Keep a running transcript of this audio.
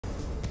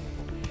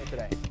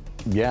today.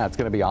 Yeah, it's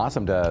going to be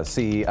awesome to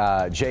see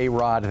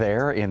J-Rod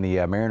there in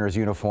the Mariners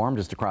uniform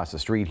just across the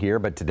street here.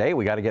 But today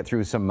we got to get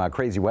through some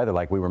crazy weather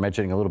like we were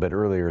mentioning a little bit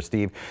earlier,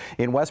 Steve.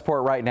 In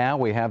Westport right now,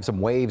 we have some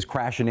waves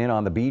crashing in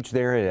on the beach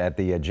there at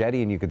the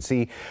jetty, and you can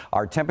see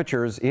our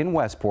temperatures in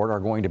Westport are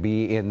going to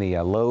be in the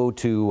low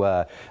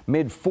to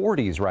mid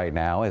 40s right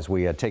now as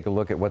we take a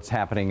look at what's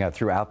happening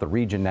throughout the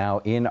region now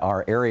in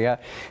our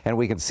area. And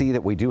we can see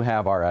that we do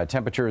have our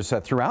temperatures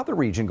throughout the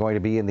region going to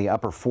be in the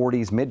upper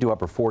 40s, mid to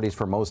upper 40s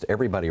for most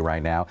everybody right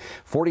now.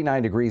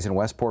 49 degrees in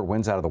Westport,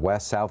 winds out of the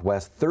west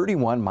southwest,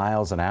 31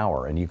 miles an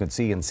hour. And you can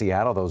see in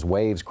Seattle those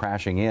waves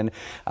crashing in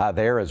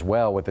there as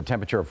well, with the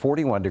temperature of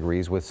 41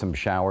 degrees with some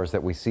showers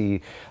that we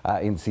see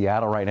in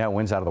Seattle right now.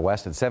 Winds out of the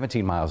west at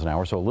 17 miles an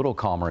hour, so a little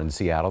calmer in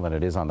Seattle than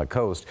it is on the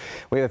coast.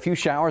 We have a few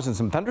showers and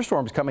some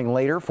thunderstorms coming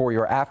later for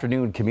your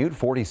afternoon commute.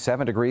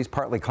 47 degrees,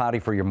 partly cloudy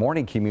for your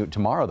morning commute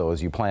tomorrow, though,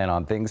 as you plan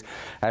on things.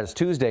 As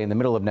Tuesday in the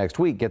middle of next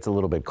week gets a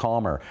little bit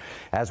calmer.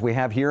 As we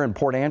have here in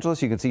Port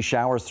Angeles, you can see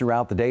showers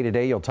throughout the day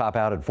today. You'll top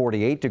out at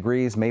 48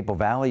 degrees. Maple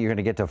Valley, you're going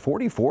to get to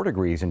 44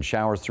 degrees and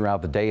showers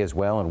throughout the day as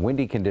well, and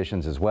windy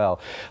conditions as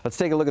well. Let's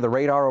take a look at the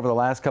radar over the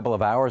last couple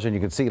of hours, and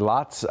you can see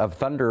lots of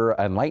thunder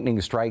and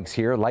lightning strikes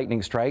here, and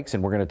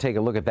we're going to take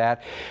a look at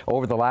that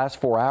over the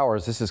last 4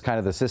 hours. This is kind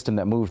of the system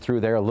that moved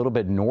through there a little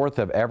bit north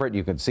of Everett.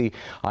 You can see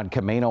on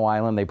Camano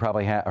Island, they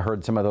probably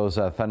heard some of those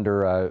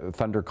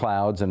thunder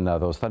clouds and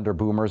those thunder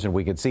boomers, and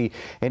we could see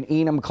in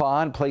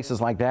Enumclaw and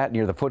places like that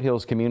near the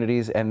foothills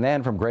communities, and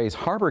then from Grays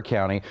Harbor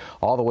County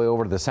all the way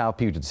over to the South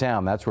Puget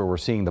Sound. That's where we're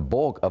seeing the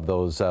bulk of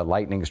those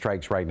lightning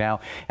strikes right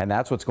now, and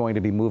that's what's going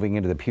to be moving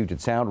into the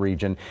Puget Sound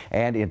region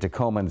and into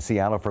Tacoma and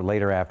Seattle for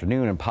later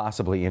afternoon and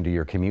possibly into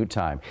your commute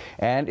time.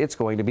 And it's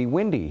going to be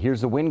windy.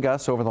 Here's the wind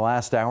gusts over the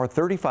last hour.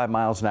 35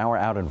 miles an hour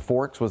out in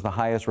Forks was the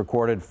highest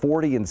recorded,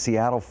 40 in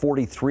Seattle,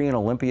 43 in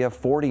Olympia,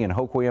 40 in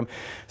Hoquiam.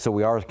 So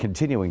we are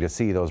continuing to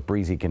see those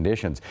breezy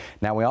conditions.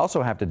 Now we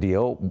also have to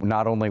deal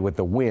not only with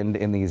the wind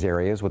in these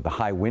areas with the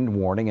high wind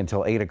warning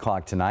until 8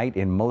 o'clock tonight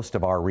in most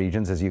of our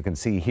regions, as you can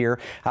see here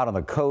out on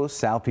the coast,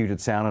 South Puget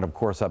Sound, and of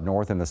course up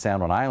north in the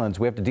Sound Islands.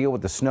 We have to deal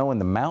with the snow in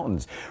the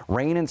mountains.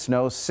 Rain and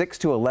snow 6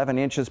 to 11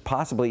 inches,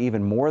 possibly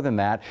even more than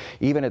that,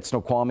 even at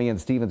Snoqualmie and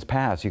Stevens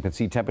Pass. You can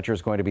see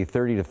temperatures going to be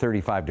 30 to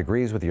 35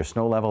 degrees with your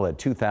snow level at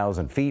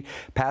 2,000 feet.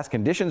 Pass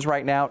conditions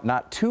right now,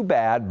 not too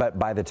bad, but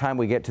by the time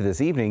we get to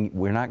this evening,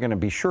 we're not going to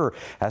be sure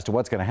as to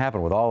what's going to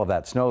happen with all of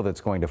that snow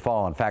that's going to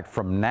fall. In fact,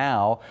 from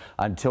now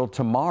until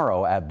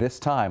tomorrow at this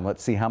time,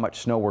 let's see how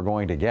much snow we're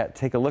going to get.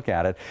 Take a look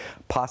at it.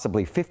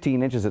 Possibly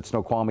 15 inches at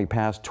Snoqualmie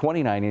Pass,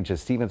 29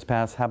 inches Stevens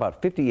Pass. How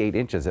about 58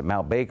 inches at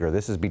Mount Baker?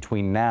 This is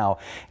between now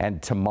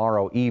and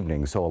tomorrow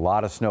evening. So a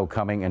lot of snow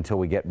coming until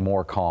we get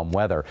more calm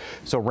weather.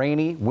 So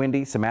rainy,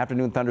 windy, some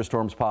afternoon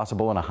thunderstorms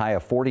possible, and a high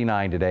of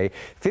 49 today,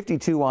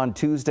 52 on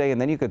Tuesday. And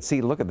then you could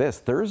see, look at this,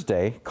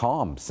 Thursday,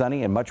 calm,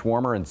 sunny and much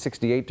warmer and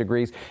 68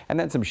 degrees. And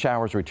then some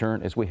showers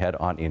return as we head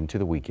on into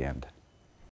the weekend.